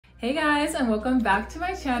Hey guys, and welcome back to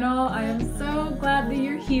my channel. I am so glad that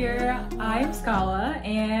you're here. I am Scala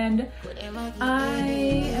and I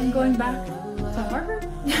am going back to Harvard.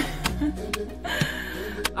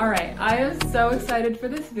 Alright, I am so excited for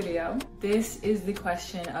this video. This is the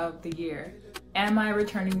question of the year. Am I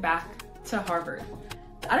returning back to Harvard?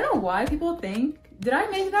 I don't know why people think, did I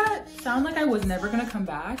make that sound like I was never gonna come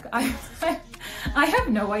back? I have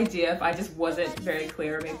no idea if I just wasn't very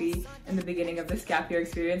clear maybe in the beginning of this gap year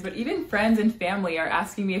experience, but even friends and family are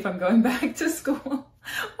asking me if I'm going back to school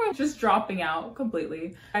or just dropping out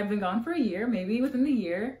completely. I've been gone for a year, maybe within the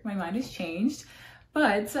year, my mind has changed,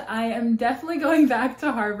 but I am definitely going back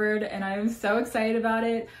to Harvard and I am so excited about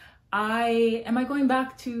it. Am I going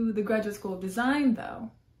back to the Graduate School of Design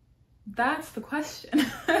though? That's the question.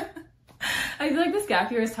 I feel like this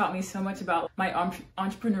gap year has taught me so much about my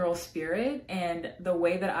entrepreneurial spirit and the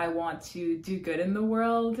way that I want to do good in the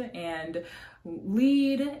world and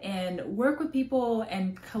lead and work with people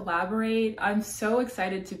and collaborate. I'm so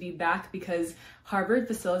excited to be back because Harvard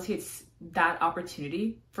facilitates that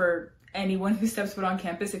opportunity for anyone who steps foot on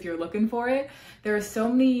campus if you're looking for it. There are so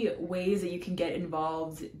many ways that you can get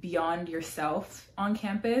involved beyond yourself on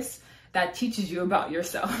campus that teaches you about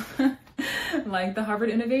yourself. Like the Harvard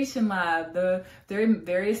Innovation Lab, the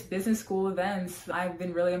various business school events. I've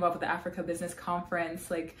been really involved with the Africa Business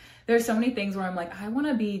Conference. Like there's so many things where I'm like, I want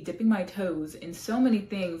to be dipping my toes in so many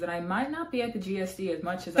things that I might not be at the GSD as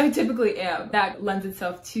much as I typically am. That lends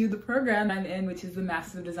itself to the program I'm in, which is the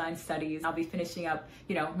Master's of Design Studies. I'll be finishing up,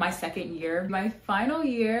 my second year, my final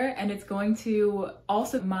year, and it's going to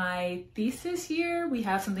also my thesis year. We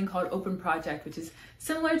have something called Open Project, which is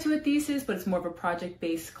similar to a thesis, but it's more of a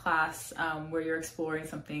project-based class where you're exploring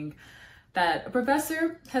something that a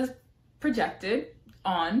professor has projected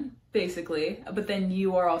on, basically, but then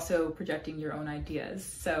you are also projecting your own ideas.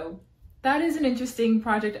 So that is an interesting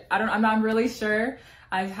project. I'm not really sure.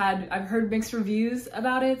 I've heard mixed reviews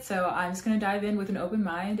about it, so I'm just gonna dive in with an open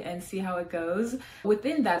mind and see how it goes.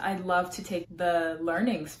 Within that, I'd love to take the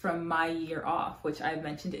learnings from my year off, which I've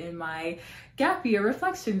mentioned in my gap year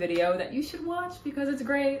reflection video that you should watch because it's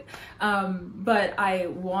great. But I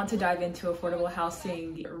want to dive into affordable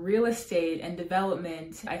housing, real estate, and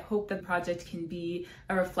development. I hope the project can be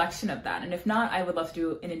a reflection of that. And if not, I would love to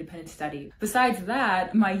do an independent study. Besides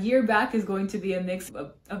that, my year back is going to be a mix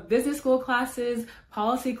of business school classes,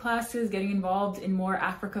 policy classes, getting involved in more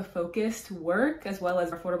Africa-focused work, as well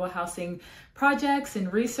as affordable housing projects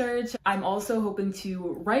and research. I'm also hoping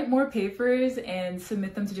to write more papers and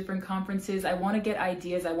submit them to different conferences. I want to get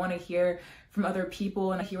ideas. I want to hear from other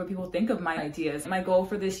people and hear what people think of my ideas. My goal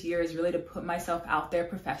for this year is really to put myself out there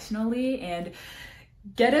professionally and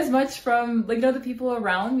get as much from the people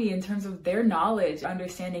around me in terms of their knowledge,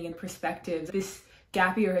 understanding, and perspectives. This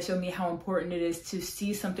gap year has shown me how important it is to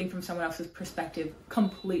see something from someone else's perspective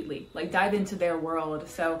completely, dive into their world.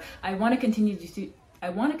 So I want to continue to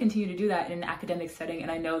do that in an academic setting, and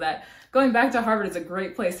I know that going back to Harvard is a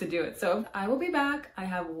great place to do it. So I will be back. I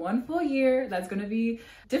have one full year. That's going to be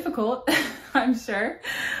difficult, I'm sure,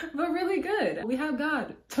 but really good. We have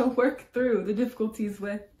God to work through the difficulties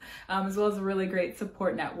with, as well as a really great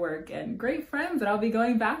support network and great friends that I'll be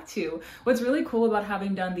going back to. What's really cool about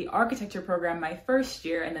having done the architecture program my first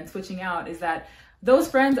year and then switching out is that those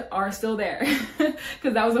friends are still there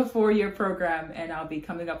because that was a 4-year program and I'll be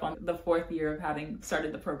coming up on the 4th year of having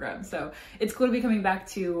started the program. So it's cool to be coming back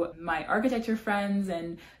to my architecture friends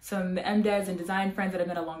and some MDes and design friends that I've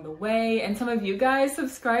met along the way, and some of you guys,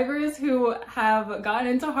 subscribers who have gotten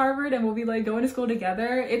into Harvard and will be going to school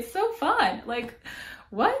together. It's so fun.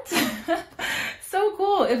 What? So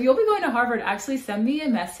cool. If you'll be going to Harvard, actually send me a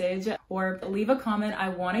message or leave a comment. I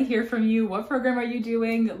want to hear from you. What program are you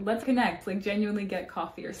doing? Let's connect, genuinely get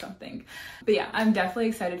coffee or something. But yeah, I'm definitely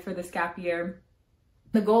excited for this gap year.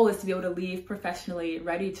 The goal is to be able to leave professionally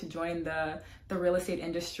ready to join the real estate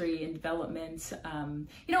industry and development. And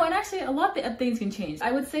actually a lot of things can change.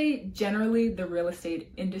 I would say generally the real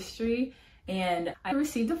estate industry. And I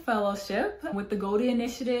received a fellowship with the Goldie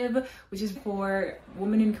Initiative, which is for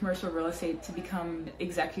women in commercial real estate to become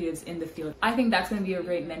executives in the field. I think that's going to be a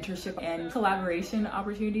great mentorship and collaboration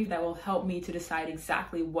opportunity that will help me to decide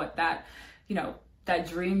exactly what that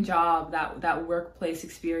dream job, that workplace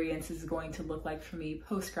experience is going to look like for me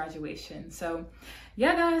post-graduation. So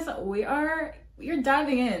yeah, guys, you're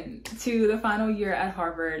diving in to the final year at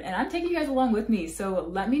Harvard and I'm taking you guys along with me. So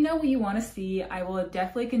let me know what you want to see. I will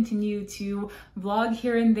definitely continue to vlog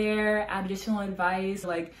here and there, add additional advice,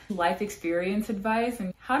 life experience advice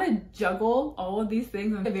and how to juggle all of these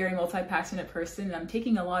things. I'm a very multi-passionate person and I'm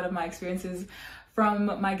taking a lot of my experiences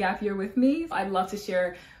from my gap year with me. I'd love to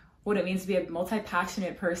share what it means to be a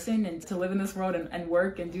multi-passionate person and to live in this world and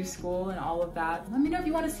work and do school and all of that. Let me know if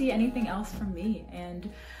you want to see anything else from me, and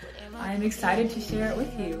I'm excited to share it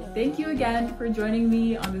with you. Thank you again for joining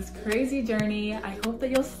me on this crazy journey. I hope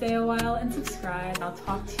that you'll stay a while and subscribe. I'll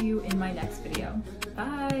talk to you in my next video.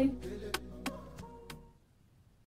 Bye!